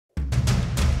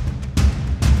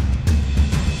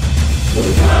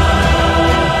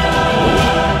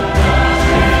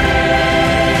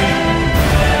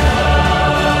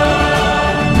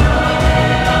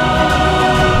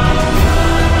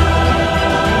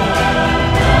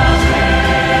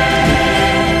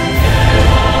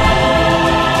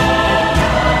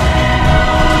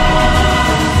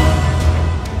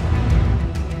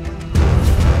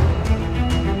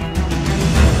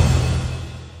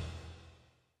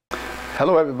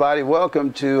Hello everybody,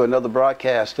 welcome to another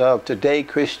broadcast of Today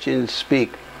Christians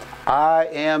Speak. I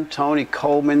am Tony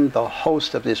Coleman, the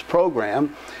host of this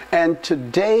program, and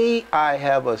today I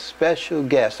have a special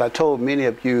guest. I told many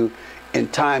of you in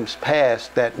times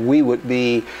past that we would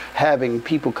be having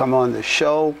people come on the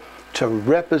show to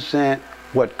represent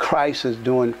what Christ is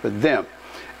doing for them.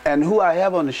 And who I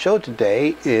have on the show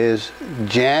today is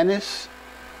Janice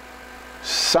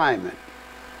Simon.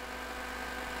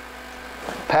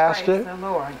 Pastor? Praise the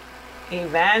Lord.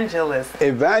 Evangelist.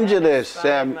 Evangelist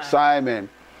Simon.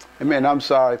 Amen. I'm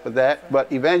sorry for that.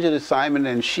 But Evangelist Simon,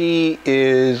 and she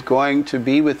is going to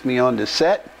be with me on the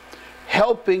set,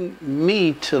 helping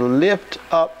me to lift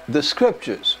up the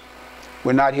scriptures.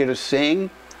 We're not here to sing.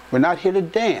 We're not here to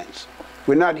dance.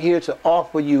 We're not here to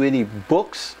offer you any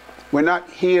books. We're not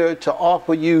here to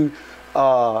offer you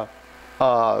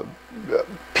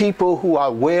people who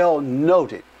are well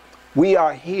noted. We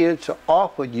are here to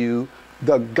offer you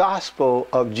the gospel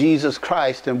of Jesus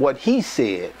Christ and what he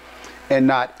said, and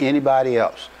not anybody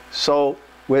else. So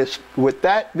with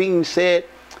that being said,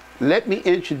 let me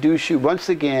introduce you once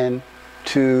again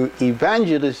to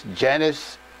Evangelist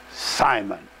Janice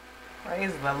Simon.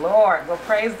 Praise the Lord. Well,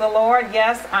 praise the Lord.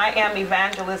 Yes, I am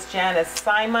Evangelist Janice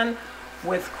Simon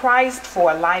with Christ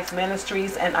for Life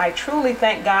Ministries, and I truly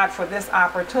thank God for this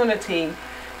opportunity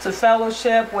to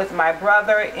fellowship with my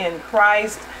brother in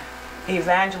Christ,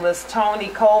 Evangelist Tony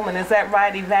Coleman. Is that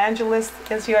right? Evangelist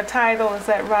is your title, is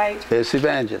that right? It's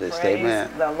Evangelist, Praise amen.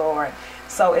 the Lord.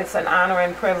 So it's an honor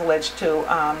and privilege to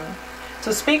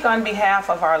speak on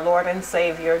behalf of our Lord and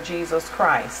Savior, Jesus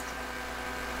Christ.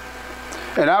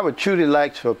 And I would truly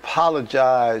like to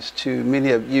apologize to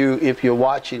many of you if you're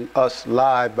watching us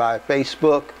live by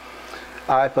Facebook.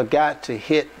 I forgot to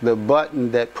hit the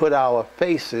button that put our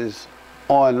faces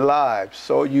on live,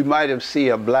 so you might have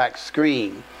seen a black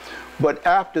screen. But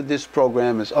after this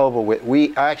program is over with,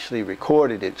 we actually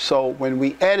recorded it. So when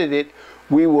we edit it,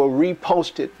 we will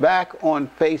repost it back on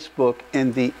Facebook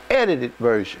in the edited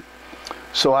version.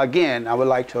 So again, I would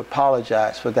like to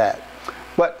apologize for that.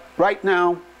 But right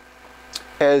now,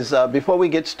 as before we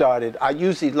get started, I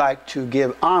usually like to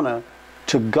give honor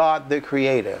to God the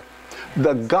Creator,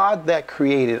 the God that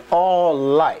created all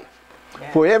life.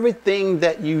 For everything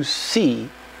that you see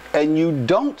and you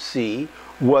don't see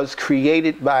was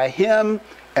created by him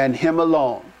and him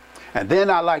alone. And then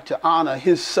I like to honor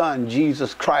his son,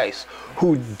 Jesus Christ,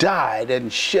 who died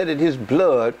and shedded his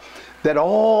blood that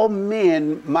all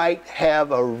men might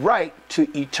have a right to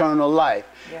eternal life.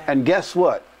 Yeah. And guess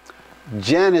what?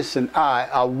 Janice and I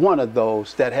are one of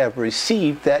those that have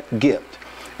received that gift.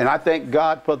 And I thank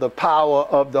God for the power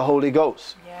of the Holy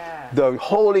Ghost. The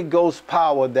Holy Ghost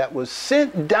power that was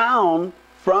sent down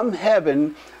from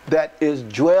heaven, that is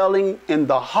dwelling in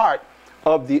the heart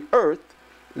of the earth,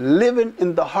 living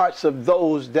in the hearts of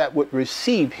those that would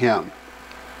receive him.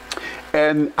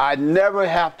 And I never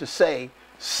have to say,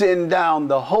 send down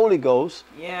the Holy Ghost,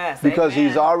 because amen.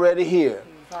 He's already here.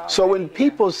 So when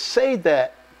people say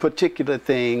that particular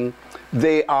thing,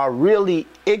 they are really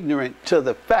ignorant to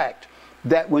the fact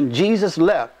that when Jesus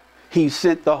left, he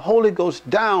sent the Holy Ghost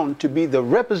down to be the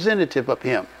representative of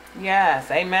him.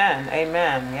 Yes, amen,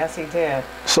 amen. Yes, he did.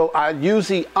 So I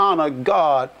usually honor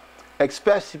God,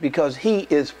 especially because he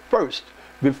is first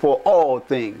before all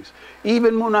things.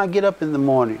 Even when I get up in the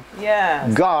morning,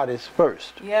 yes, God is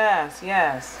first. Yes,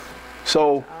 yes.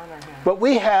 So, but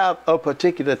we have a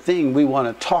particular thing we want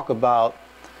to talk about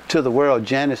to the world.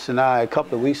 Janice and I, a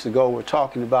couple of weeks ago, were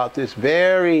talking about this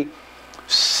very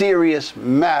serious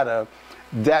matter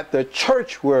that the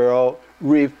church world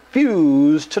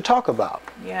refused to talk about.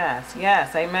 Yes,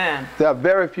 yes, amen. There are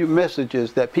very few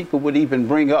messages that people would even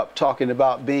bring up talking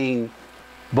about being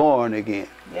born again.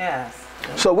 Yes.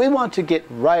 So we want to get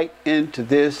right into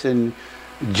this, and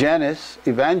Janice,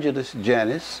 Evangelist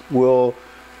Janice, will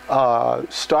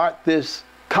start this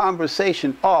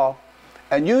conversation off,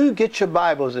 and you get your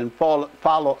Bibles and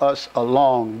follow us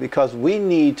along, because we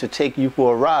need to take you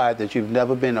for a ride that you've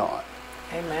never been on.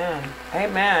 Amen.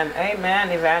 Amen. Amen,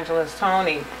 Evangelist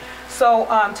Tony. So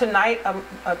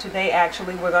today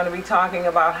actually, we're going to be talking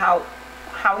about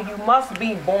how you must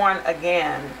be born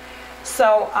again.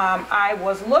 So I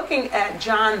was looking at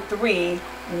John 3,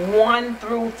 1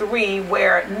 through 3,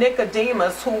 where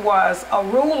Nicodemus, who was a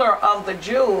ruler of the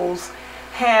Jews,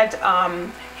 had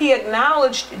he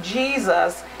acknowledged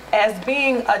Jesus as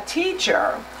being a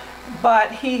teacher,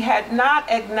 but he had not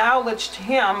acknowledged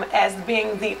him as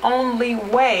being the only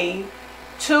way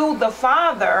to the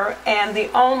Father and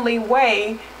the only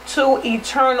way to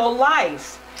eternal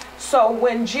life. So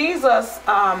when Jesus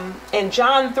in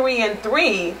John 3 and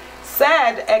 3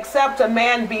 said, except a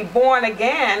man be born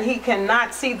again, he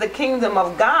cannot see the kingdom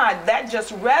of God, that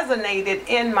just resonated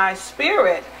in my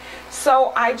spirit.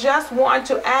 So I just want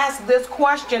to ask this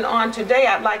question on today.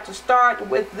 I'd like to start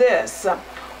with this.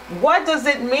 What does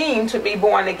it mean to be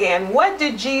born again? What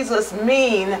did Jesus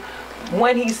mean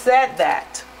when he said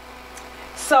that?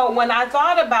 So when I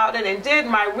thought about it and did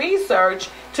my research,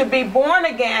 to be born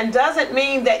again doesn't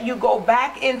mean that you go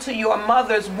back into your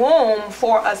mother's womb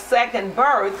for a second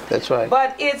birth. That's right.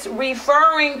 But it's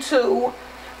referring to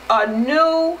a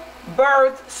new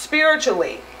birth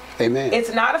spiritually. Amen.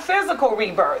 It's not a physical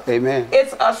rebirth. Amen.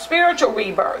 It's a spiritual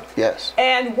rebirth. Yes.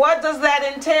 And what does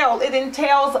that entail? It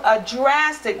entails a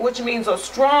drastic, which means a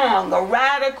strong, a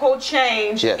radical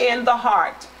change in the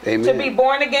heart. Amen. To be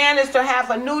born again is to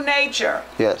have a new nature.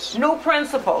 Yes. New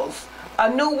principles. A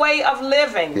new way of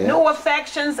living, new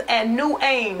affections, and new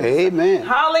aims. Amen.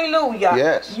 Hallelujah.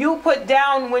 Yes. You put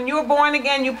down, when you're born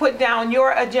again, you put down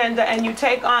your agenda and you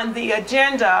take on the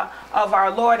agenda of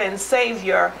our Lord and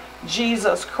Savior,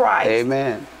 Jesus Christ.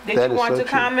 Amen. Did you want to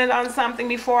comment on something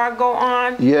before I go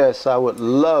on? Yes, I would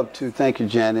love to. Thank you,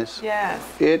 Janice. Yes.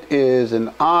 It is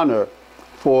an honor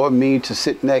for me to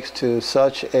sit next to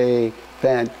such a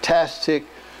fantastic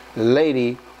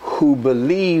lady who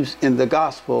believes in the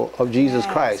gospel of Jesus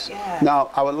Christ. Yes. Now,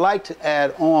 I would like to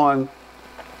add on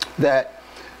that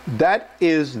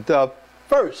is the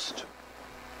first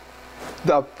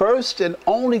and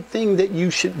only thing that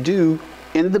you should do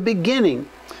in the beginning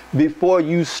before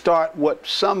you start what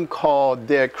some call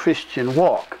their Christian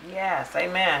walk. Yes,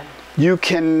 amen. You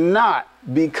cannot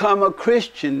become a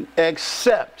Christian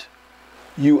except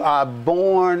you are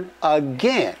born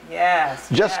again. Yes.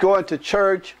 Just going to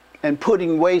church and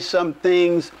putting away some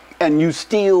things, and you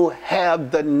still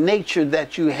have the nature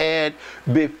that you had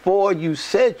before you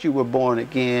said you were born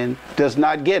again, does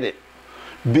not get it.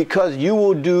 Because you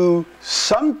will do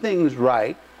some things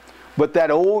right, but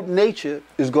that old nature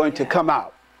is going to come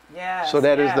out. Yes, so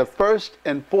that is the first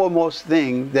and foremost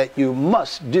thing that you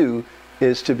must do,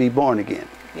 is to be born again.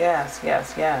 Yes,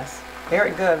 yes, yes.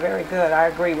 Very good, very good. I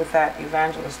agree with that,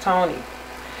 Evangelist Tony.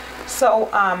 So,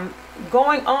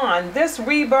 going on, this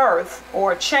rebirth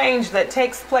or change that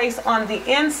takes place on the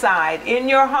inside, in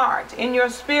your heart, in your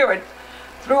spirit,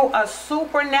 through a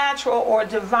supernatural or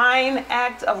divine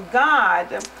act of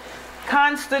God,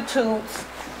 constitutes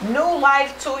new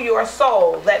life to your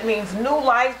soul. That means new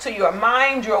life to your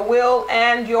mind, your will,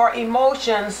 and your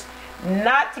emotions,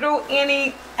 not through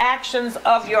any actions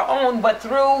of your own, but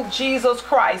through Jesus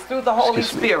Christ, through the Holy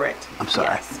Spirit. I'm sorry.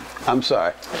 Yes. I'm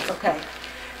sorry. It's okay.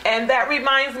 And that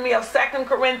reminds me of 2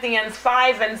 Corinthians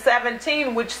 5 and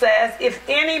 17, which says, if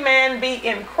any man be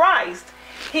in Christ,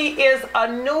 he is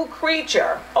a new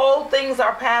creature. Old things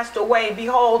are passed away.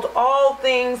 Behold, all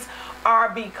things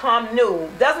are become new.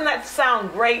 Doesn't that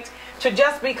sound great? To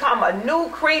just become a new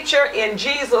creature in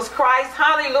Jesus Christ.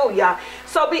 Hallelujah.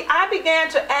 So I began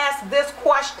to ask this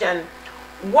question.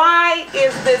 Why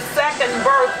is this second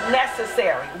birth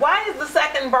necessary? Why is the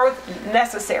second birth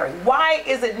necessary? Why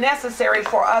is it necessary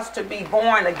for us to be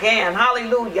born again?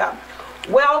 Hallelujah.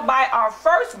 Well, by our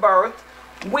first birth,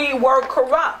 we were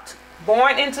corrupt,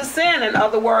 born into sin, in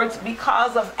other words,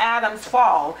 because of Adam's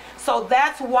fall. So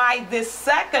that's why this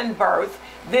second birth,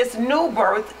 this new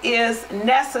birth, is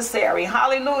necessary.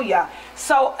 Hallelujah.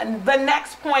 So the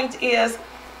next point is,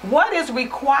 what is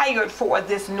required for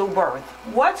this new birth?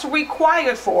 What's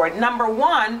required for it? Number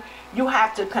one, you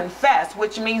have to confess,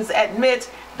 which means admit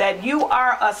that you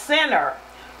are a sinner.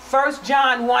 1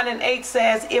 John 1 and 8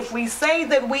 says, if we say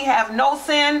that we have no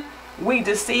sin, we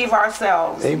deceive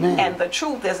ourselves. Amen. And the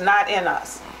truth is not in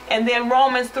us. And then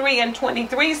Romans 3 and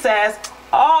 23 says,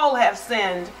 all have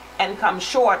sinned and come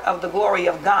short of the glory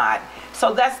of God.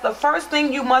 So that's the first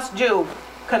thing you must do.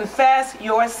 Confess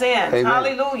your sins. Amen.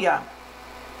 Hallelujah.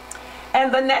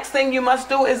 And the next thing you must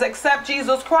do is accept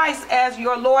Jesus Christ as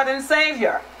your Lord and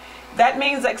Savior. That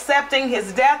means accepting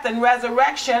his death and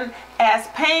resurrection as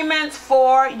payment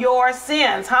for your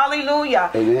sins.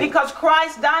 Hallelujah. Amen. Because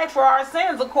Christ died for our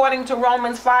sins according to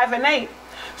Romans 5 and 8.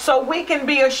 So we can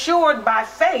be assured by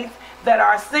faith that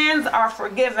our sins are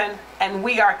forgiven and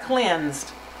we are cleansed.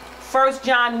 1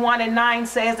 John 1 and 9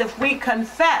 says, if we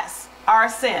confess our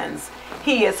sins.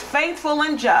 He is faithful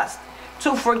and just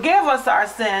to forgive us our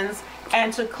sins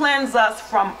and to cleanse us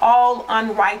from all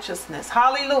unrighteousness.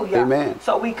 Hallelujah. Amen.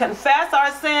 So we confess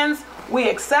our sins, we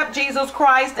accept Jesus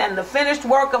Christ and the finished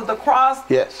work of the cross.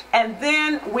 Yes. And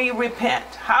then we repent.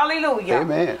 Hallelujah.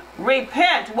 Amen.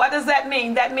 Repent. What does that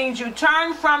mean? That means you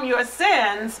turn from your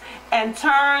sins and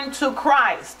turn to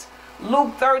Christ.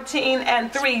 Luke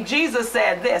 13:3, Jesus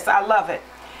said this. I love it.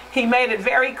 He made it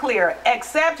very clear.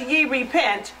 Except ye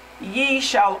repent, ye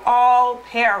shall all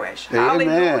perish. Amen.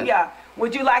 Hallelujah.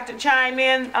 Would you like to chime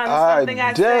in on something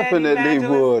I said? I definitely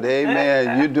would. Evangelist?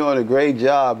 Amen. You're doing a great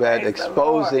job at Praise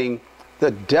exposing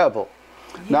the devil.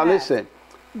 Now Yes. listen,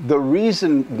 the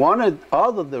reason, one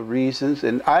of the reasons,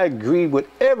 and I agree with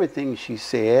everything she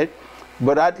said,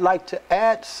 but I'd like to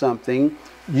add something.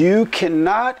 You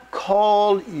cannot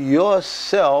call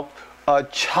yourself a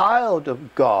child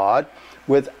of God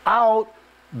without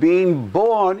being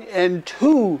born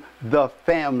into the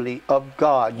family of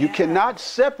God. You Yes. cannot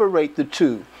separate the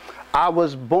two. I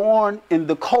was born in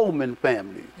the Coleman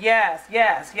family. Yes,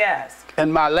 yes, yes.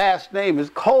 And my last name is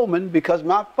Coleman because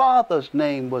my father's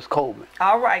name was Coleman.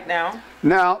 All right now.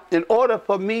 Now, in order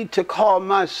for me to call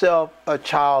myself a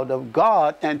child of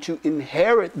God and to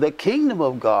inherit the kingdom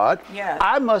of God, Yes.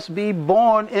 I must be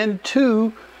born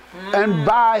into and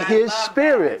by His love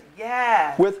Spirit. that.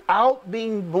 Yes. Without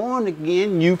being born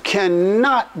again, you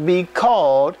cannot be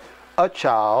called a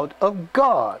child of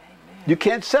God. You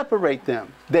can't separate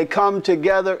them. They come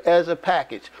together as a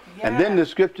package. And then the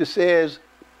scripture says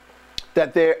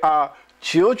that there are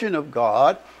children of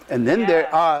God, and then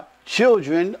there are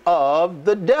children of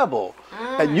the devil.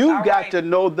 And you've got right. to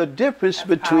know the difference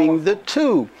between the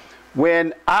two.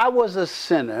 When I was a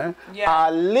sinner,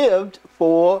 I lived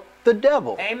for the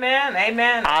devil. Amen,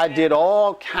 amen. I amen. did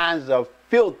all kinds of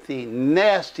filthy,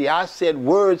 nasty, I said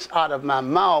words out of my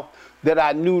mouth that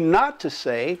I knew not to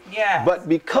say. Yes. But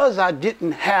because I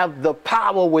didn't have the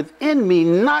power within me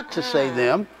not to say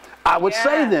them, I would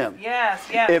say them. Yes,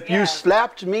 yes, If you yes.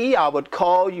 slapped me, I would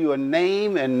call you a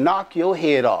name and knock your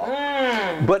head off.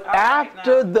 But All right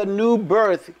after now. the new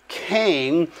birth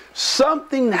came,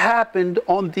 something happened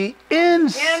on the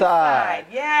inside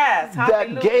Yes, that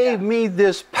hallelujah. gave me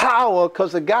this power,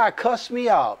 because the guy cussed me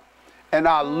out. And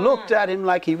I looked at him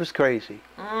like he was crazy.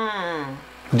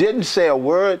 Didn't say a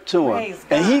word to him. Praise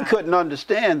And he God. couldn't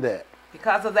understand that.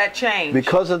 Because of that change.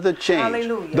 Because of the change.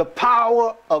 Hallelujah. The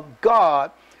power of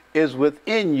God is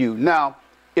within you. Now,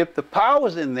 if the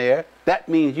power's in there, that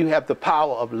means you have the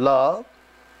power of love.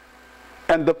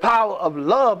 And the power of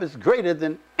love is greater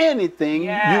than anything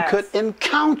Yes. you could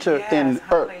encounter Yes, in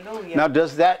earth. hallelujah. Now,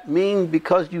 does that mean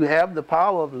because you have the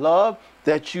power of love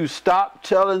that you stop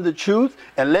telling the truth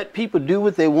and let people do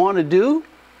what they want to do?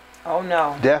 Oh,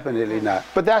 no. Definitely not.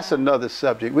 But that's another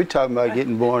subject. We're talking about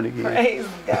getting born again. Praise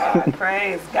God.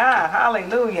 Praise God.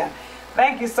 Hallelujah.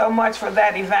 Thank you so much for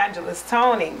that, Evangelist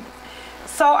Tony.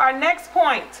 So our next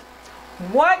point,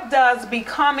 what does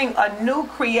becoming a new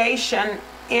creation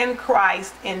in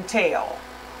Christ entail?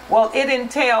 Well, it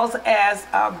entails, as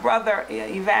Brother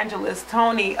Evangelist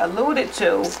Tony alluded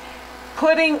to,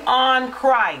 putting on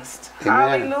Christ.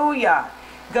 Amen. Hallelujah.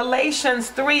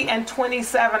 Galatians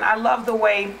 3:27. I love the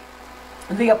way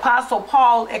the Apostle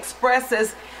Paul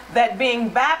expresses that being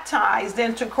baptized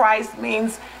into Christ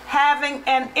means having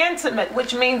an intimate,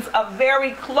 which means a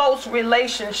very close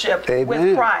relationship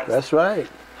with Christ. That's right.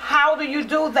 How do you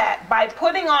do that? By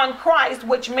putting on Christ,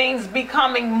 which means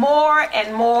becoming more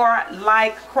and more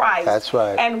like Christ. That's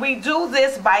right. And we do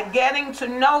this by getting to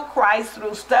know Christ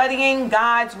through studying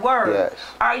God's Word. Yes.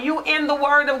 Are you in the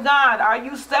Word of God? Are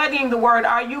you studying the Word?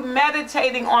 Are you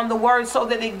meditating on the Word so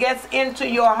that it gets into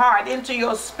your heart, into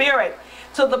your spirit,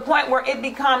 to the point where it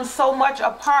becomes so much a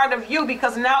part of you,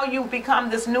 because now you've become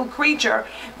this new creature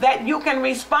that you can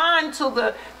respond to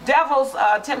the devil's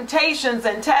temptations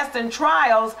and tests and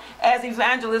trials, as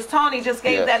Evangelist Tony just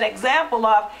gave that example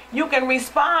of. You can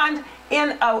respond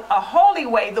in a holy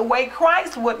way, the way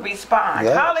Christ would respond.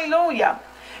 Yes. Hallelujah.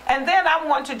 And then I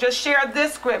want to just share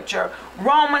this scripture.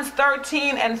 Romans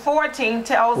 13:14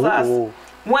 tells us,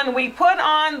 when we put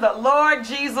on the Lord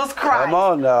Jesus Christ, Come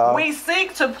on now. we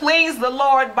seek to please the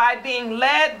Lord by being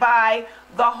led by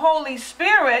the Holy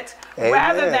Spirit, Amen.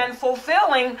 rather than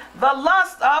fulfilling the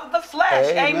lust of the flesh.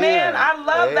 Amen. Amen. I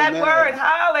love that Amen. word.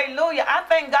 Hallelujah. I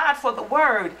thank God for the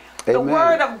word. The Amen.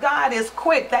 word of God is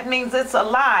quick. That means it's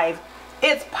alive.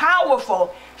 It's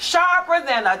powerful, sharper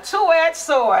than a two-edged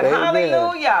sword. Amen.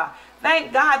 Hallelujah.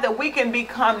 Thank God that we can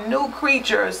become new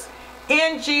creatures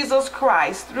in Jesus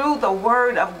Christ through the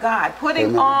word of God, putting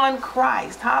Amen. on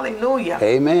Christ. Hallelujah.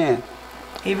 Amen.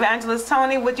 Evangelist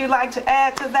Tony, would you like to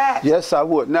add to that? Yes, I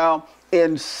would. Now,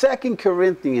 in 2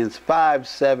 Corinthians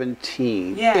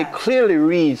 5:17, it clearly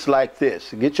reads like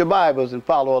this. Get your Bibles and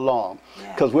follow along.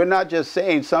 Because we're not just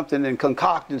saying something and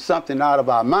concocting something out of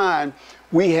our mind.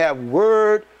 We have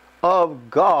Word of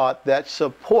God that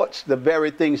supports the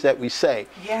very things that we say.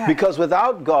 Because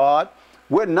without God,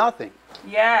 we're nothing.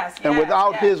 And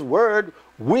without His Word,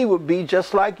 we would be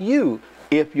just like you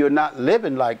if you're not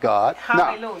living like God.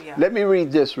 Hallelujah. Now, let me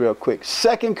read this real quick.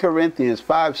 2 Corinthians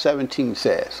 5:17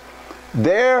 says,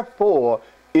 therefore,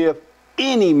 if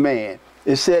any man,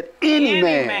 it said any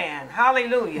man,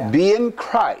 hallelujah, be in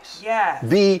Christ,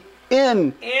 be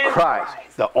in Christ.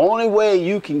 The only way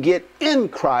you can get in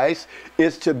Christ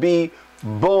is to be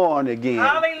born again.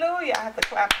 Hallelujah. I have to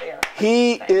clap there.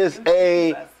 He is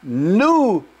a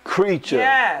new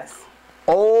creature.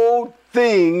 Old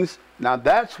things. Now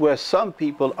that's where some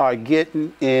people are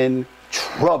getting in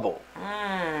trouble.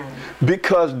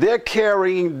 Because they're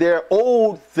carrying their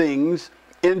old things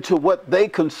into what they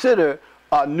consider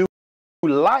a new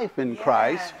life in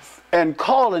Christ and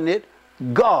calling it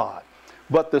God.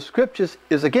 But the scriptures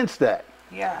is against that.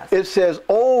 It says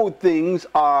old things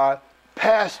are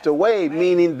passed away,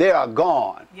 meaning they are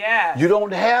gone. You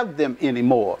don't have them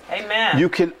anymore. You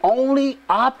can only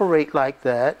operate like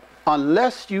that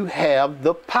unless you have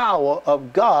the power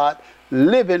of God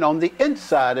living on the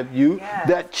inside of you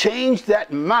that changed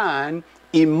that mind,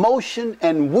 emotion,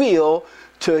 and will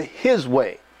to His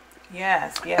way.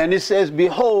 And it says,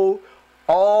 behold,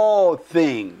 all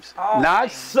things,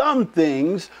 not some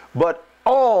things, but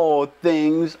all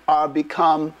things are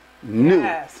become new.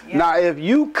 Now, if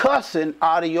you cussing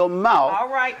out of your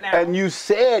mouth and you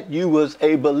said you was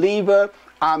a believer,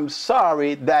 I'm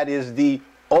sorry, that is the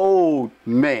old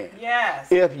man.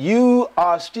 If you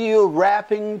are still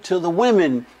rapping to the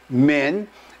women, men,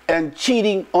 and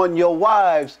cheating on your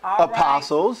wives,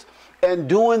 apostles, and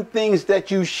doing things that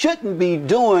you shouldn't be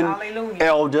doing,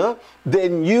 elder,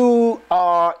 then you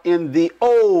are in the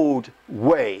old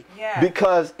way.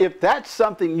 Because if that's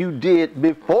something you did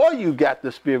before you got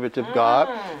the Spirit of God,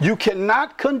 you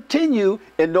cannot continue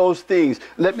in those things.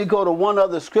 Let me go to one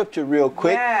other scripture real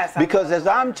quick, because as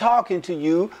I'm talking to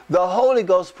you, the Holy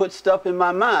Ghost put stuff in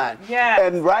my mind.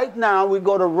 And right now we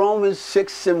go to Romans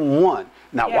 6:1.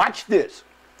 Now watch this.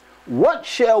 What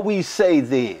shall we say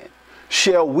then?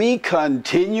 Shall we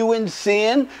continue in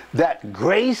sin that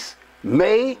grace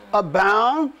may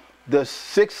abound? The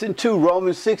 6:2,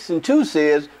 Romans 6:2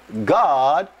 says,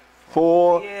 God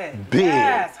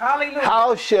forbid.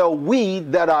 How shall we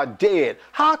that are dead?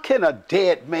 How can a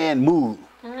dead man move?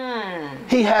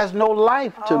 He has no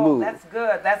life to move. That's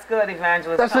good. That's good,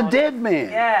 Evangelist. That's a dead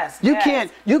man.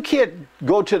 You can't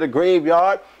go to the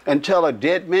graveyard and tell a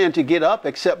dead man to get up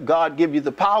except God give you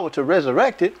the power to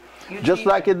resurrect it. Just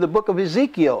like in the book of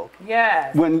Ezekiel.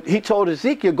 When he told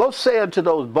Ezekiel, go say unto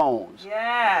those bones.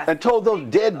 And told those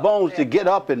dead bones to get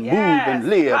up and move and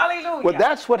live. Well,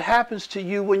 that's what happens to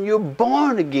you when you're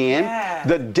born again.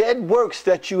 The dead works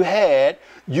that you had,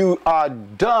 you are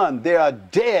done. They are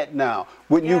dead now.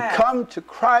 When you come to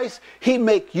Christ, He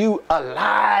make you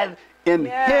alive in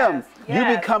Him. You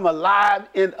become alive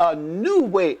in a new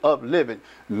way of living.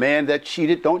 Man that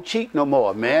cheated don't cheat no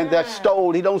more. Man that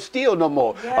stole, he don't steal no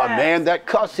more. A man that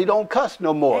cussed, he don't cuss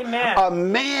no more. A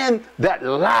man that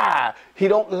lie, he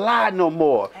don't lie no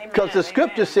more. Because the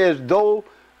scripture says, though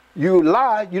you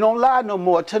lie, you don't lie no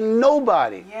more to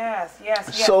nobody.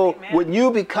 So when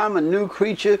you become a new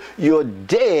creature, you're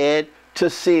dead to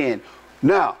sin.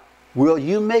 Now, will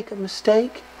you make a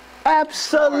mistake?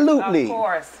 Absolutely. Of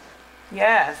course.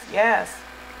 Yes.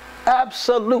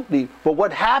 Absolutely. But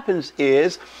what happens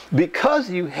is, because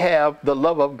you have the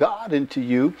love of God into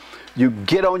you, you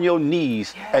get on your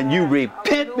knees and you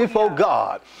repent before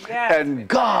God. And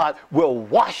God will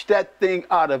wash that thing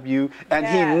out of you. And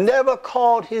He never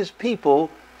called His people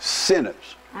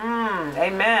sinners.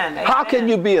 Amen. How can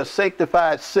you be a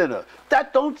sanctified sinner?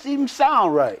 That don't even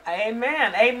sound right.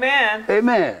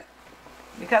 Amen.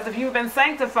 Because if you've been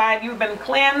sanctified, you've been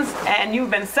cleansed, and you've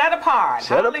been set apart.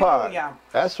 Hallelujah.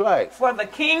 That's right. For the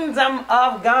kingdom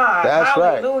of God. That's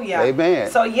hallelujah. Right. Amen.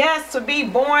 So yes, to be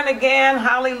born again.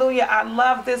 Hallelujah. I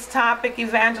love this topic,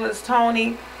 Evangelist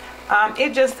Tony.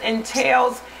 It just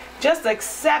entails just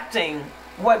accepting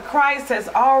what Christ has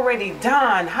already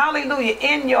done. Hallelujah.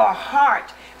 In your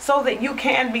heart, so that you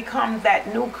can become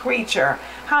that new creature.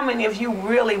 How many of you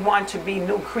really want to be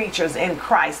new creatures in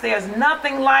Christ? There's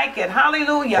nothing like it.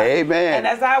 Hallelujah. Amen. And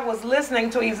as I was listening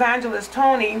to Evangelist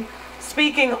Tony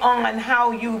speaking on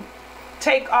how you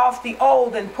take off the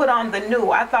old and put on the new,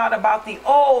 I thought about the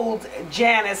old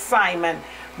Janice Simon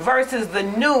versus the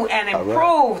new and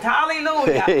improved.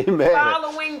 Hallelujah. Amen.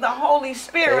 Following the Holy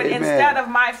Spirit Amen. instead of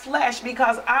my flesh,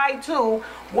 because I too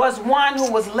was one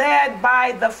who was led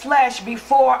by the flesh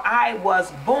before I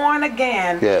was born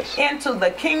again into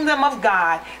the kingdom of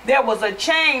God. There was a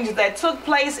change that took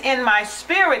place in my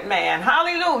spirit, man.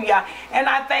 Hallelujah. And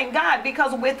I thank God,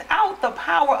 because without the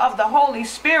power of the Holy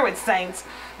Spirit, saints,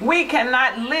 we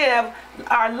cannot live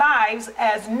our lives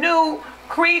as new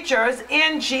creatures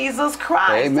in Jesus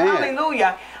Christ. Amen.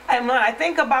 Hallelujah. And when I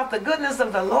think about the goodness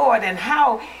of the Lord and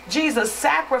how Jesus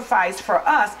sacrificed for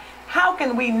us, how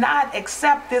can we not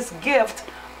accept this gift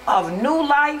of new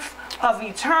life, of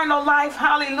eternal life?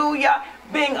 Hallelujah.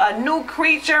 Being a new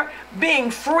creature,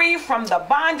 being free from the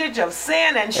bondage of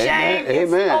sin and shame.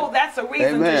 Amen. Oh, that's a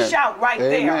reason to shout right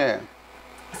there.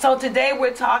 So today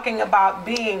we're talking about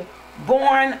being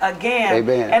born again.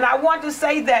 Amen. And I want to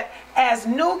say that as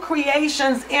new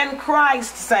creations in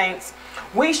Christ, saints,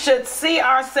 we should see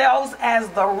ourselves as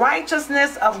the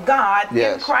righteousness of God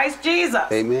in Christ Jesus.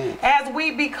 Amen. As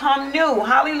we become new,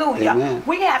 hallelujah, Amen.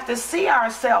 we have to see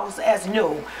ourselves as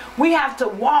new. We have to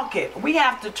walk it. We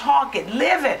have to talk it,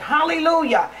 live it,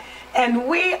 hallelujah. And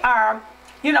we are,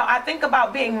 you know, I think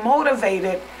about being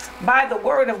motivated by the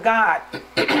word of God,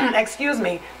 excuse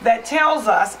me, that tells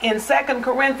us in 2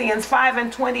 Corinthians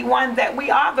 5:21 that we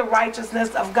are the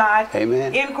righteousness of God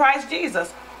in Christ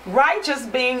Jesus. Righteous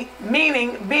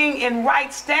meaning being in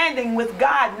right standing with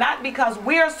God, not because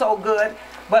we're so good,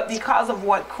 but because of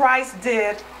what Christ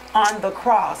did on the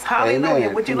cross. Hallelujah.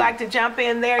 Would you like to jump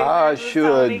in there? I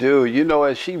sure do. You know,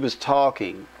 as she was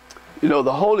talking, you know,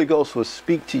 the Holy Ghost will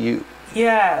speak to you.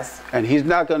 Yes. And he's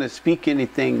not going to speak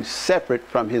anything separate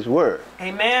from his word.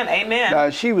 Amen. Amen. Now,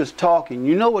 as she was talking,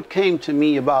 you know what came to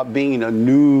me about being a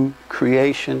new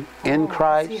creation in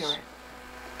Christ?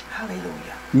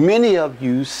 Hallelujah. Many of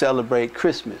you celebrate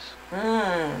Christmas.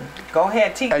 Go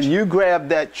ahead, teach. And you grab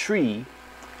that tree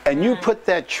and you put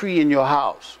that tree in your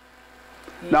house.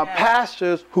 Now,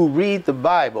 pastors who read the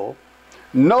Bible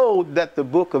know that the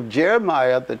book of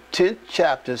Jeremiah, the 10th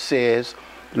chapter, says,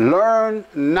 learn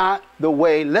not the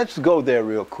way. Let's go there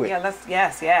real quick. Yeah, let's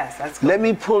go. Let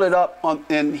me pull it up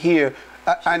in here.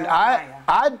 And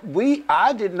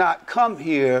I did not come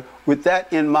here with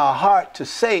that in my heart to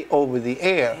say over the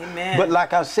air. Amen. But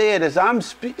like I said,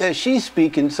 as she's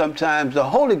speaking, sometimes the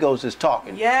Holy Ghost is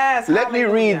talking. Yes. Let me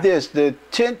read this, the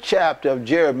 10th chapter of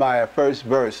Jeremiah, 1st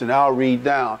verse, and I'll read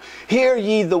down. Hear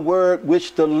ye the word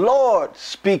which the Lord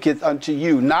speaketh unto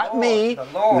you, not me,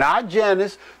 not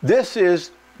Janice. This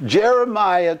is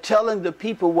Jeremiah telling the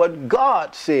people what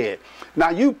God said. Now,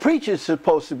 you preachers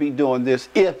supposed to be doing this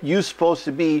if you're supposed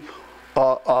to be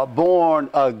born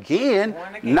again,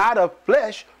 not of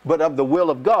flesh, but of the will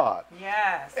of God.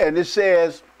 Yes. And it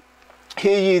says,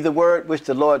 hear ye the word which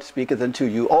the Lord speaketh unto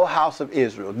you, O house of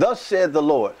Israel. Thus said the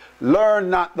Lord, learn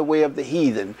not the way of the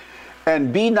heathen,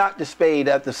 and be not dismayed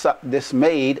at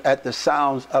the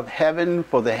sounds of heaven,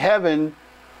 for the heaven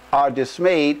are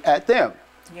dismayed at them.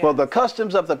 For the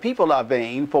customs of the people are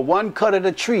vain, for one cutteth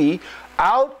a tree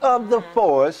out of the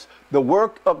forest, the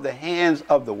work of the hands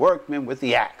of the workmen with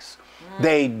the axe.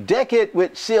 They deck it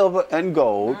with silver and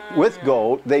gold, with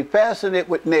gold. They fasten it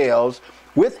with nails,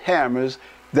 with hammers,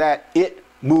 that it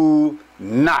move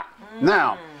not.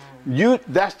 Now,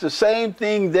 that's the same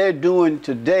thing they're doing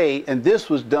today, and this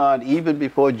was done even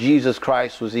before Jesus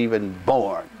Christ was even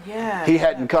born. He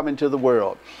hadn't come into the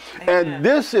world. And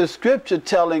this is scripture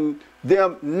telling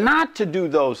them not to do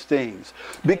those things,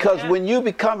 because when you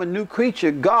become a new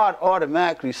creature, God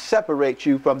automatically separates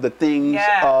you from the things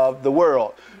of the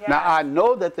world. Now, I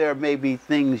know that there may be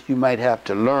things you might have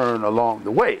to learn along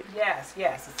the way. Yes,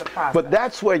 it's a process. But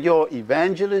that's where your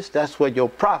evangelists, that's where your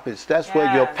prophets, that's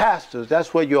where your pastors,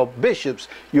 that's where your bishops,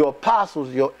 your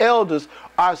apostles, your elders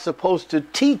are supposed to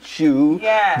teach you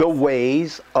the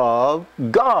ways of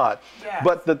God.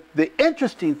 But the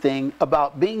interesting thing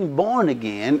about being born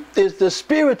again is the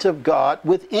Spirit of God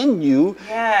within you.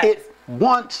 It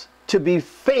wants to be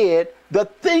fed the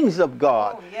things of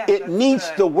God. It needs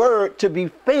the word to be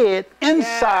fed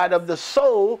inside of the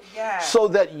soul so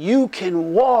that you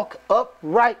can walk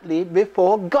uprightly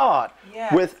before God.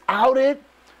 Without it,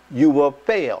 you will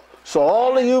fail. So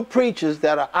all of you preachers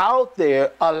that are out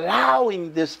there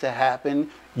allowing this to happen,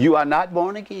 you are not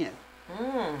born again.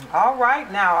 All right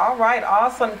now. All right.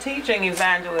 Awesome teaching,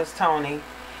 Evangelist Tony.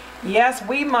 Yes,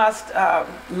 we must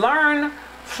learn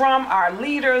from our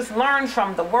leaders, learn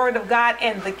from the Word of God,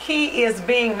 and the key is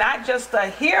being not just a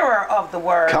hearer of the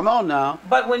Word. Come on now.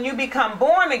 But when you become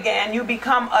born again, you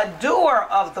become a doer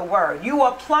of the Word. You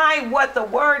apply what the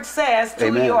Word says to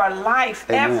your life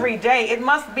every day. It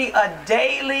must be a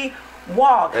daily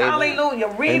walk. Amen. Hallelujah.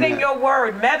 Reading Amen. your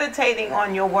word, meditating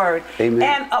on your word, Amen.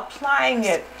 and applying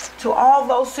it to all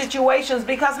those situations.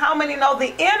 Because how many know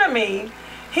the enemy,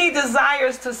 he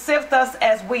desires to sift us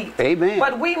as wheat. Amen.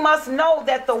 But we must know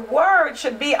that the word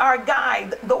should be our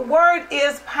guide. The word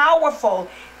is powerful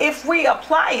if we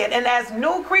apply it. And as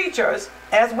new creatures,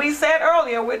 as we said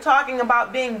earlier, we're talking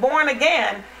about being born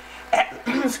again.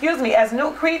 Excuse me, as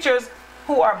new creatures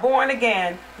who are born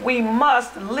again, we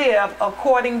must live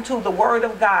according to the word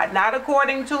of God, not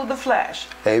according to the flesh.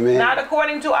 Amen. Not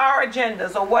according to our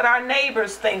agendas or what our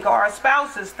neighbors think or our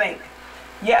spouses think.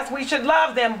 Yes, we should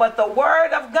love them, but the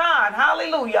word of God,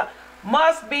 hallelujah,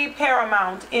 must be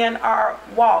paramount in our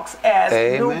walks as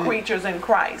Amen. new creatures in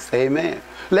Christ. Amen.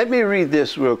 Let me read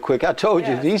this real quick. I told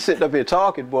you, Yes. he's sitting up here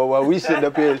talking, boy, while we sitting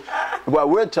up here, while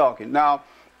we're talking. Now,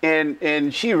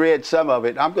 and she read some of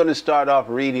it. I'm going to start off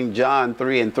reading John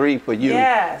 3:3 for you.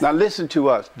 Yes. Now, listen to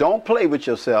us. Don't play with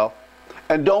yourself,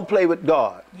 and don't play with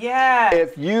God. Yes.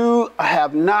 If you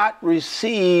have not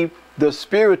received the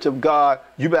Spirit of God,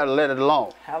 you better let it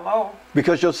alone. Hello.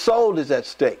 Because your soul is at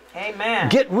stake. Amen.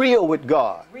 Get real with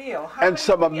God. Real. And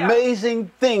some Hallelujah.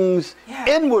 amazing things Yes.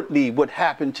 inwardly would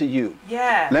happen to you.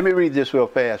 Yes. Let me read this real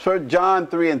fast. First John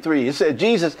 3:3. It said,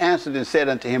 Jesus answered and said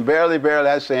unto him, Verily, verily,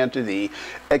 I say unto thee,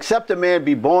 except a man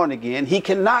be born again, he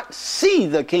cannot see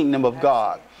the kingdom of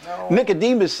God. No.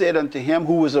 Nicodemus said unto him,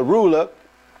 who was a ruler,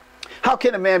 how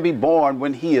can a man be born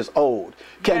when he is old?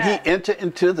 Can Yes. he enter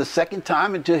into the second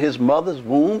time into his mother's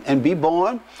womb and be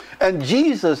born? And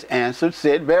Jesus answered,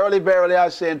 said, Verily, verily, I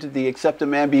say unto thee, except a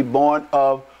man be born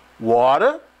of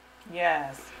water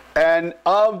Yes. and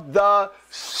of the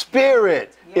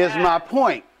Spirit, is my Yes.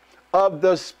 point. Of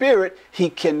the Spirit, he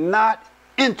cannot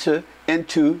enter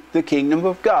into the kingdom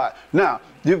of God. Now,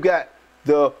 you've got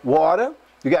the water.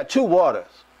 You got two waters.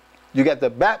 You got the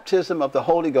baptism of the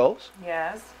Holy Ghost,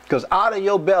 Yes. because out of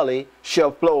your belly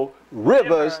shall flow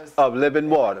rivers of living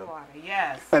water.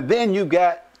 Yes. And then you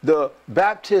got the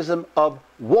baptism of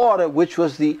water, which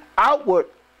was the outward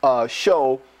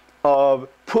show of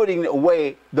putting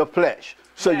away the flesh.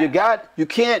 So Yes. you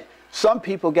can't, some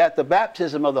people got the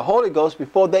baptism of the Holy Ghost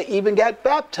before they even got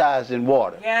baptized in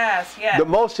water. Yes. Yes. The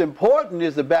most important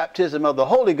is the baptism of the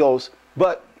Holy Ghost,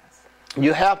 but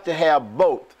you have to have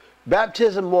both.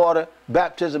 Baptism water,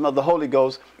 baptism of the Holy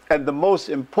Ghost, and the most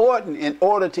important in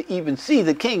order to even see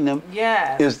the kingdom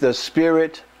Yes. is the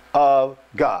Spirit of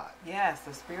God. Yes,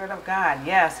 the Spirit of God.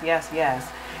 Yes, yes, yes.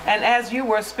 And as you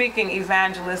were speaking,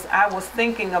 Evangelist, I was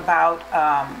thinking about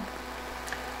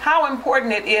how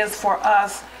important it is for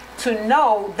us to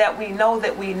know that we know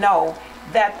that we know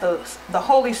that the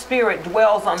Holy Spirit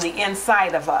dwells on the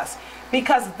inside of us,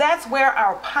 because that's where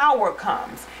our power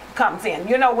comes in.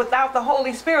 You know, without the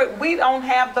Holy Spirit, we don't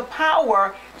have the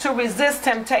power to resist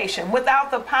temptation.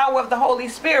 Without the power of the Holy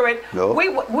Spirit, Nope. we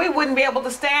wouldn't be able to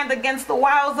stand against the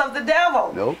wiles of the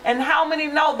devil. Nope. And how many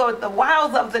know the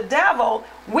wiles of the devil,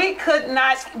 we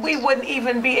wouldn't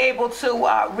even be able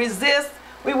to resist.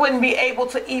 We wouldn't be able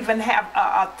to even have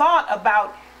a thought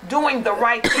about doing the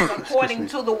right thing according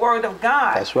to the word of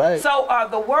God. That's right. So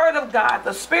the word of God,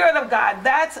 the Spirit of God,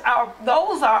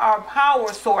 those are our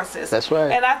power sources. That's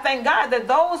right. And I thank God that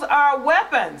those are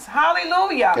weapons.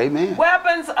 Hallelujah. Amen.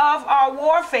 Weapons of our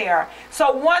warfare.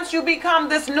 So once you become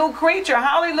this new creature,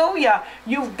 hallelujah,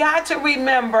 you've got to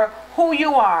remember who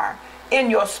you are in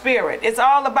your spirit. It's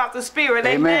all about the Spirit.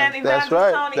 Amen. Amen. That's Evangelist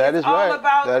right. Tony. That It's is all right.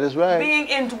 about That is right. being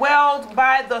indwelled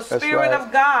by the Spirit right.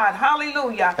 of God.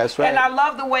 Hallelujah. That's right. And I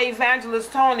love the way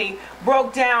Evangelist Tony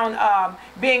broke down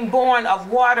being born of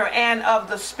water and of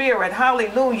the Spirit.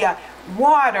 Hallelujah.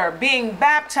 Water, being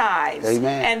baptized,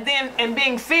 Amen. and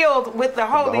being filled with the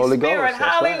Holy Spirit. Ghost.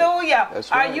 That's right. Hallelujah.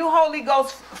 That's Are right. you Holy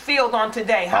Ghost filled on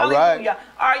today? All right. Hallelujah.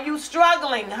 Are you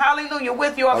struggling? Hallelujah.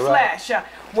 With your All right. flesh?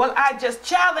 Well, I just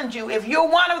challenge you, if you're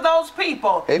one of those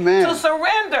people, Amen. to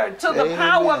surrender to the Amen.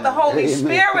 power of the Holy Amen.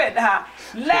 Spirit.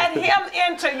 Let Him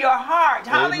enter your heart.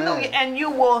 Hallelujah. Amen. And you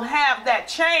will have that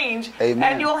change. Amen.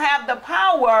 And you'll have the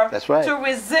power That's right. to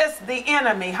resist the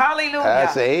enemy. Hallelujah.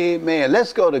 I say amen.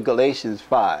 Let's go to Galatians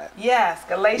 5. Yes,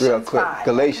 Galatians Real quick. 5.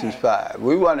 Galatians Okay.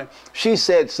 5. She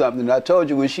said something. I told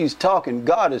you when she's talking,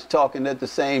 God is talking at the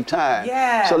same time.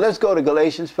 Yes. So let's go to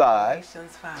Galatians 5.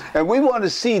 Galatians 5. And we want to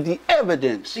see the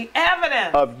evidence The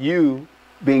evidence. of you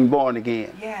being born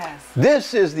again. Yes.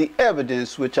 This is the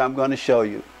evidence which I'm going to show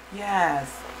you. Yes.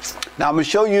 Now I'm going to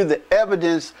show you the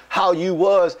evidence how you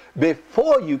was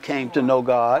before you came to know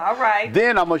God. All right.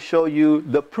 Then I'm going to show you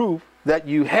the proof that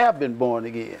you have been born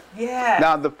again. Yes.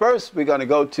 Now the first we're going to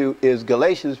go to is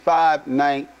Galatians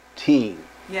 5:19.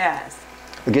 Yes.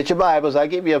 Get your Bibles. I'll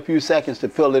give you a few seconds to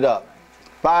fill it up.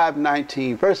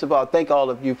 5:19. First of all, thank all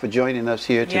of you for joining us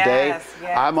here today. Yes,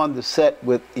 yes. I'm on the set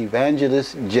with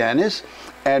Evangelist Janice,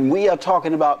 and we are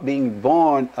talking about being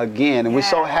born again. And we're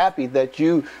so happy that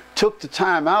you took the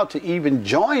time out to even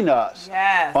join us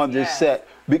on this set,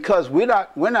 because we're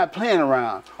not playing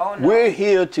around. Oh, no. We're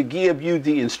here to give you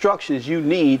the instructions you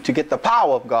need to get the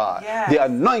power of God, the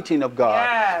anointing of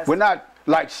God. We're not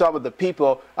like some of the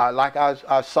people, like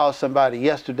I saw somebody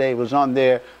yesterday was on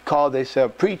there, called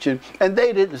themselves preaching, and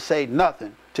they didn't say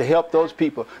nothing to help those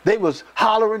people. They was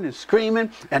hollering and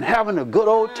screaming and having a good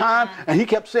old time, and he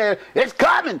kept saying, it's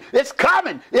coming, it's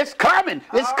coming, it's coming,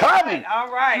 it's coming.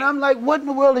 All right. And I'm like, what in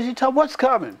the world is he talking? What's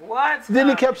coming? Then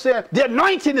he kept saying, the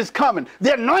anointing is coming,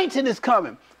 the anointing is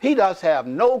coming. He does have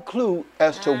no clue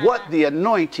as to what the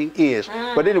anointing is.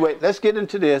 But anyway, let's get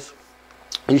into this.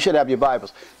 You should have your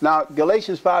Bibles. Now,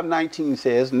 Galatians 5:19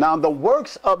 says, now the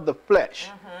works of the flesh,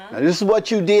 now this is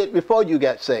what you did before you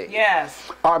got saved,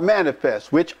 are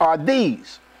manifest, which are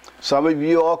these. Some of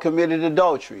you all committed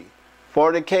adultery,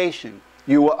 fornication.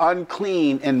 You were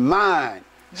unclean in mind,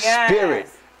 spirit,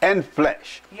 and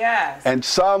flesh. And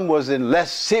some was in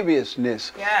less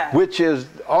seriousness, which is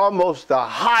almost the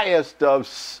highest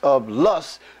of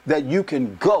lust that you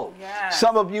can go.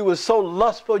 Some of you were so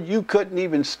lustful you couldn't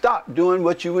even stop doing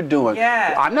what you were doing.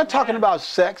 I'm not talking about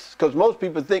sex, because most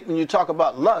people think when you talk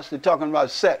about lust, they're talking about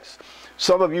sex.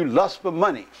 Some of you lust for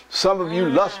money. Some of you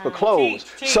lust for clothes.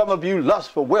 Some of you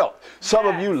lust for wealth. Some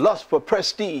of you lust for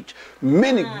prestige.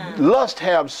 Many lust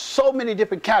have so many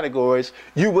different categories,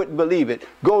 you wouldn't believe it.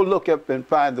 Go look up and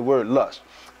find the word lust.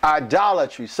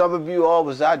 Idolatry. Some of you all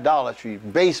was idolatry.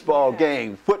 Baseball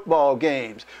games, football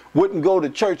games. Wouldn't go to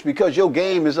church because your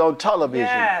game is on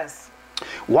television.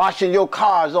 Washing your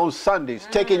cars on Sundays,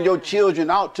 taking your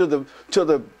children out to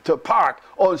the park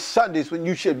on Sundays when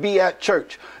you should be at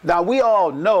church. Now we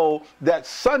all know that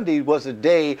Sunday was a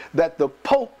day that the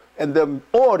Pope and them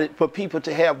ordered for people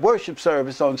to have worship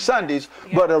service on Sundays,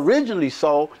 but originally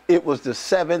it was the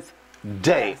seventh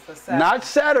day, not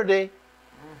Saturday,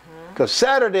 because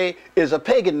Saturday is a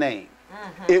pagan name.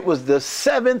 It was the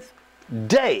seventh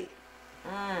day.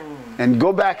 And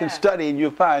go back and study and you'll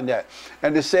find that.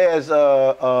 And it says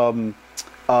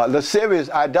lascivious,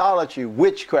 idolatry,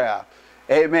 witchcraft.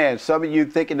 Amen. Some of you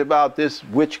thinking about this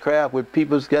witchcraft where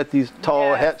people's got these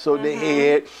tall hats on their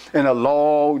head and a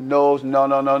long nose. No,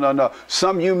 no, no, no, no.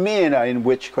 Some of you men are in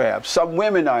witchcraft. Some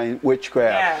women are in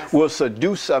witchcraft. Will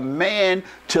seduce a man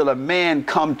till a man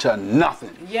come to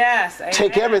nothing.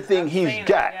 Take everything he's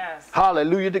got.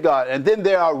 Hallelujah to God. And then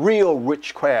there are real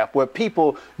witchcraft where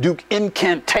people do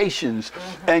incantations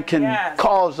and can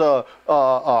cause a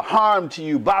harm to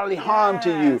you, bodily harm to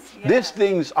you. These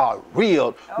things are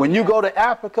real. When you go to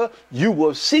Africa, you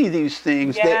will see these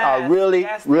things. They are really,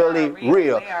 really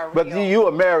real. But you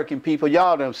American people,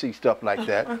 y'all don't see stuff like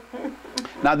that.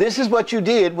 Now, this is what you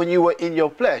did when you were in your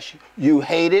flesh. You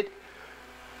hated.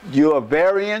 Your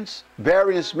variance.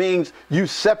 Variance means you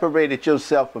separated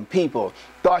yourself from people.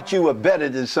 Thought you were better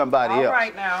than somebody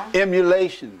else.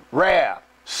 Emulation, wrath,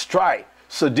 strife,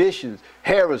 seditions,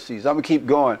 heresies. I'm going to keep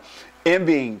going.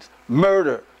 Envyings,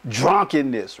 murder,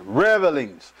 drunkenness,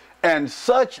 revelings, and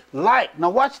such like. Now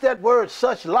watch that word,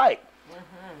 such like.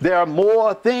 There are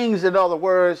more things, in other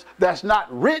words, that's not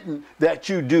written that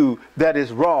you do that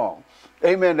is wrong.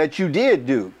 Amen, that you did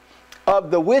do. Of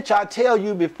the which I tell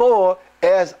you before,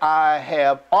 as I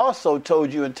have also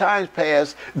told you in times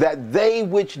past, that they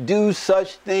which do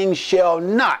such things shall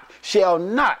not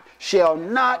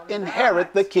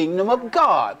inherit the kingdom of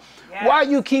God. Why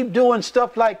you keep doing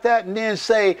stuff like that and then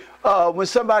say, when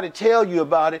somebody tell you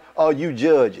about it, oh, you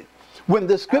judge it? When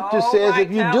the scripture says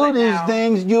if you do these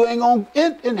things, you ain't going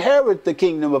to inherit the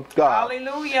kingdom of God.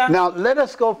 Hallelujah. Now, let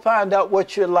us go find out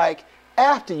what you're like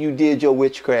after you did your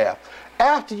witchcraft,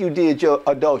 after you did your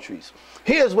adulteries.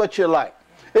 Here's what you're like.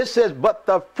 It says, but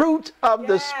the fruit of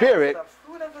the Spirit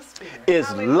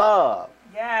is love.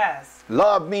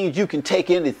 Love means you can take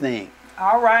anything.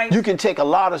 You can take a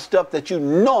lot of stuff that you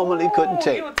normally couldn't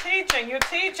take. You're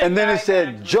teaching. And then it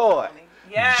said joy.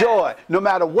 Joy. No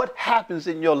matter what happens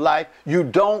in your life, you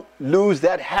don't lose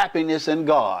that happiness in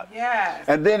God.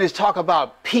 And then it's talk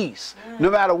about peace.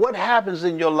 No matter what happens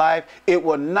in your life, it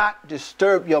will not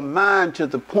disturb your mind to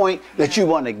the point that you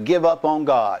want to give up on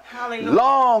God.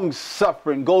 Long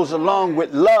suffering goes along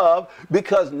with love,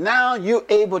 because now you're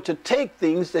able to take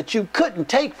things that you couldn't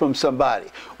take from somebody.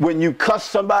 When you cuss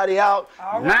somebody out,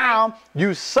 now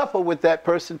you suffer with that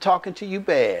person talking to you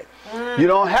bad. You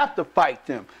don't have to fight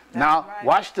them. Now,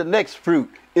 watch the next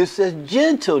fruit. It says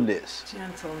gentleness,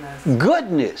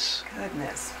 goodness,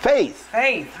 faith,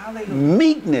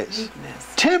 meekness,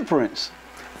 temperance.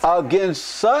 Against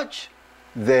such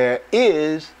there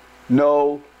is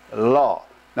no law.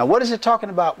 Now, what is it talking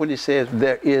about when it says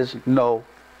there is no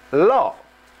law?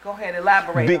 Go ahead,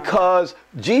 elaborate. Because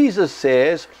Jesus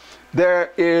says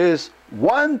there is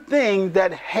one thing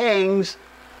that hangs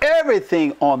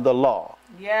everything on the law.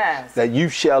 Yes. That you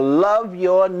shall love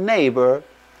your neighbor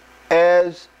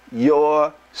as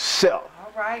yourself.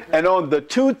 All right. And on the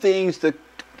two things, the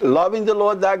loving the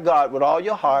Lord thy God with all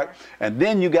your heart, and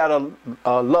then you got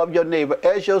to love your neighbor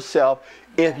as yourself.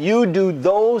 If you do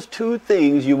those two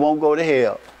things, you won't go to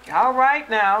hell. All right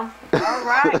now. All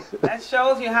right. That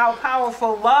shows you how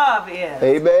powerful love is.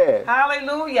 Amen.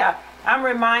 Hallelujah. I'm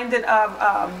reminded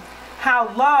of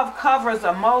how love covers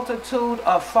a multitude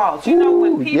of faults. You know,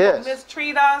 when people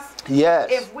mistreat us,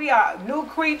 if we are new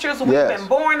creatures, we've been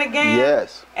born again,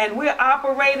 and we're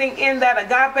operating in that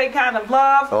agape kind of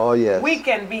love, we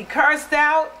can be cursed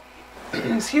out,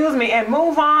 excuse me, and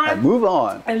move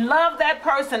on. And love that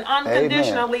person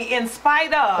unconditionally in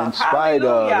spite of. In spite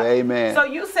of, amen. So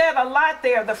you said a lot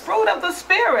there. The fruit of the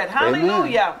Spirit,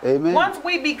 hallelujah. Amen. Once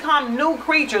we become new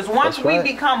creatures, once we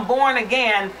become born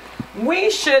again,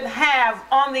 we should have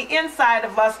on the inside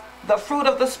of us the fruit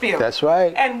of the Spirit. That's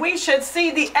right. And we should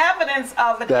see the evidence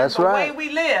of it in the way we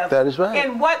live. That is right.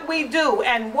 In what we do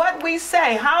and what we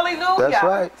say. Hallelujah. That's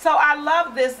right. So I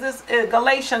love this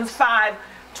Galatians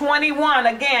 5:21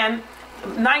 again.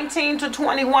 19 to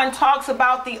 21 talks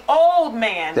about the old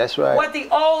man. That's right. What the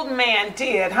old man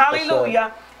did.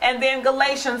 Hallelujah. And then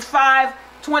Galatians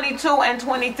 5:22 and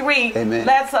 23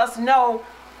 lets us know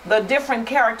the different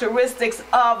characteristics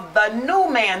of the new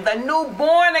man, the new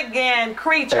born again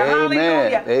creature,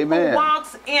 hallelujah, who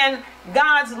walks in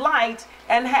God's light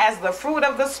and has the fruit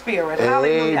of the Spirit.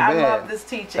 Hallelujah. I love this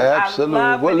teaching.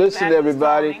 Absolutely. Well, listen,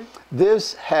 everybody,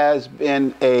 this has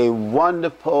been a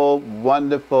wonderful,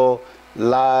 wonderful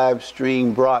live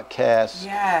stream broadcast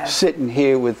sitting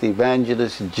here with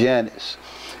Evangelist Janice.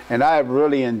 And I have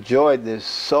really enjoyed this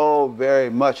so very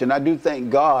much. And I do thank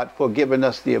God for giving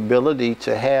us the ability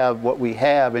to have what we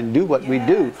have and do what we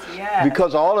do.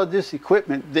 Because all of this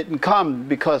equipment didn't come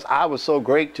because I was so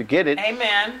great to get it.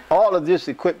 Amen. All of this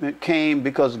equipment came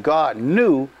because God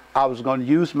knew I was going to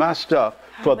use my stuff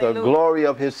for the glory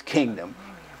of His kingdom.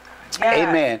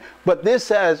 Amen. But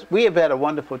we have had a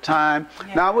wonderful time.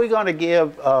 Now we're going to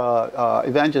give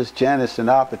Evangelist Janice an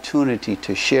opportunity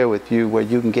to share with you where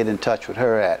you can get in touch with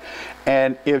her at.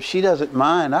 And if she doesn't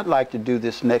mind, I'd like to do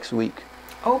this next week.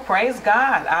 Oh, praise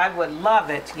God. I would love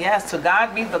it. Yes, to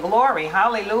God be the glory.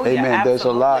 Hallelujah. Amen.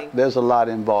 Absolutely. There's a lot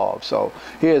involved. So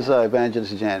here's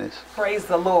Evangelist Janice. Praise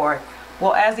the Lord.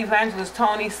 Well, as Evangelist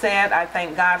Tony said, I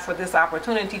thank God for this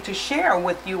opportunity to share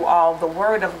with you all the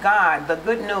Word of God, the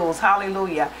good news.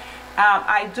 Hallelujah.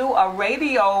 I do a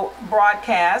radio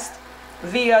broadcast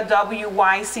via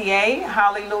WYCA.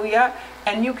 Hallelujah.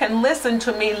 And you can listen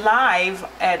to me live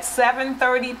at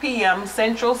 7:30 p.m.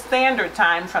 Central Standard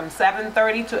Time, from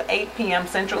 7:30 to 8 p.m.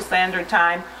 Central Standard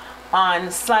Time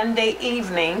on Sunday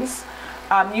evenings.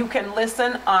 You can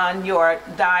listen on your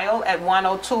dial at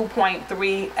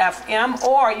 102.3 FM,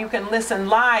 or you can listen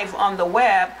live on the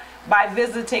web by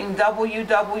visiting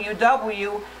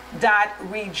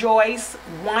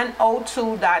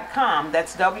www.rejoice102.com.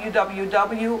 That's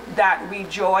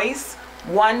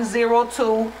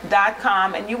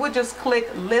www.rejoice102.com, and you would just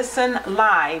click Listen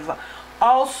Live.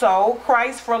 Also,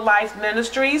 Christ for Life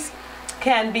Ministries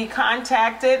can be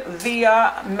contacted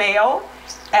via mail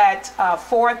at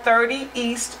 430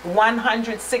 East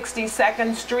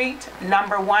 162nd Street,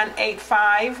 number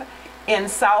 185 in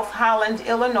South Holland,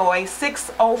 Illinois,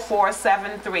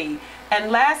 60473.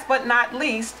 And last but not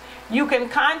least, you can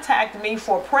contact me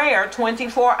for prayer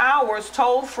 24 hours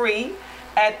toll-free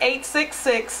at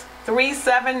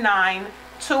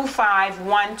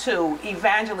 866-379-2512.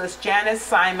 Evangelist Janice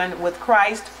Simon with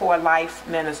Christ for Life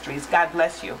Ministries. God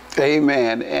bless you.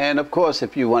 Amen. And of course,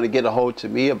 if you want to get a hold to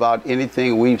me about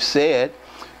anything we've said,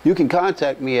 you can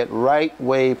contact me at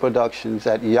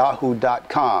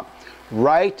rightwayproductions@yahoo.com.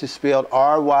 Right is spelled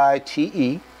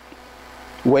R-Y-T-E.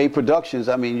 Way Productions,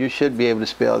 I mean, you should be able to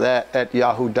spell that at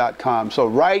yahoo.com. So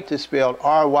right is spelled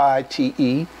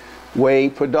R-Y-T-E, Way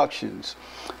Productions.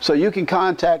 So you can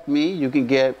contact me, you can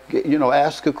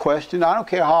ask a question. I don't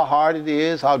care how hard it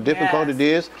is, how difficult it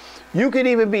is. You can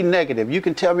even be negative. You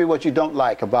can tell me what you don't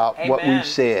like about what we've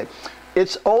said.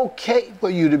 It's okay for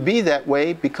you to be that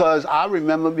way, because I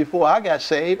remember before I got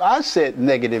saved, I said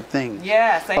negative things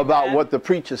about what the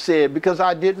preacher said because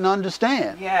I didn't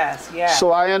understand.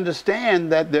 So I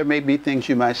understand that there may be things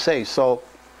you might say. So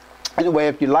anyway,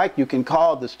 if you like, you can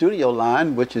call the studio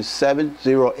line, which is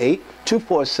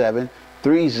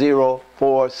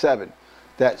 708-247-3047.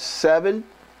 That's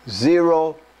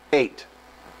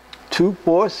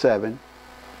 708-247-3047.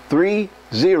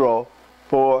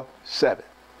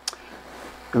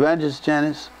 Evangelist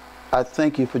Janice, I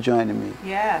thank you for joining me.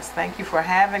 Yes, thank you for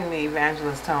having me,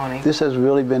 Evangelist Tony. This has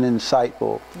really been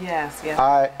insightful. Yes, yes.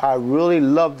 I really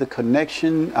love the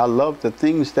connection. I love the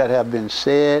things that have been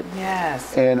said.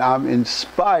 Yes. And I'm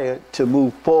inspired to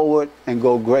move forward and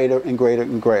go greater and greater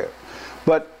and greater.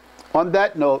 But on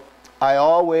that note, I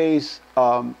always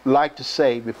like to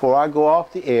say, before I go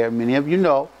off the air, many of you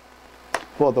know,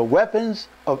 for the weapons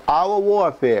of our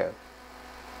warfare,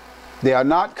 they are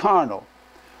not carnal,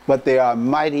 but they are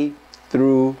mighty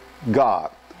through God,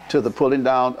 to the pulling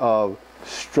down of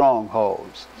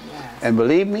strongholds. Yes. And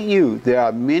believe me, there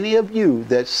are many of you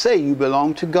that say you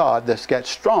belong to God that's got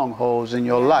strongholds in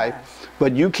your life,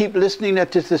 but you keep listening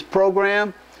to this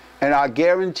program, and I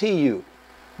guarantee you,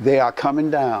 they are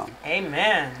coming down.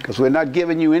 Amen. Because we're not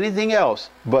giving you anything else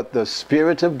but the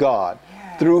Spirit of God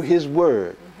through His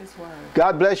Word. Through His Word.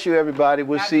 God bless you, everybody.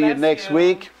 We'll see you next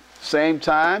week, same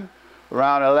time,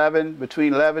 around 11,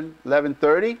 between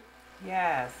 11:30.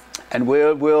 Yes. And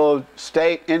we'll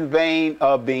stay in vein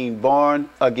of being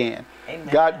born again. Amen.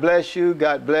 God bless you,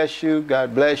 God bless you,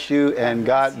 God bless you, and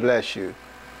God bless you.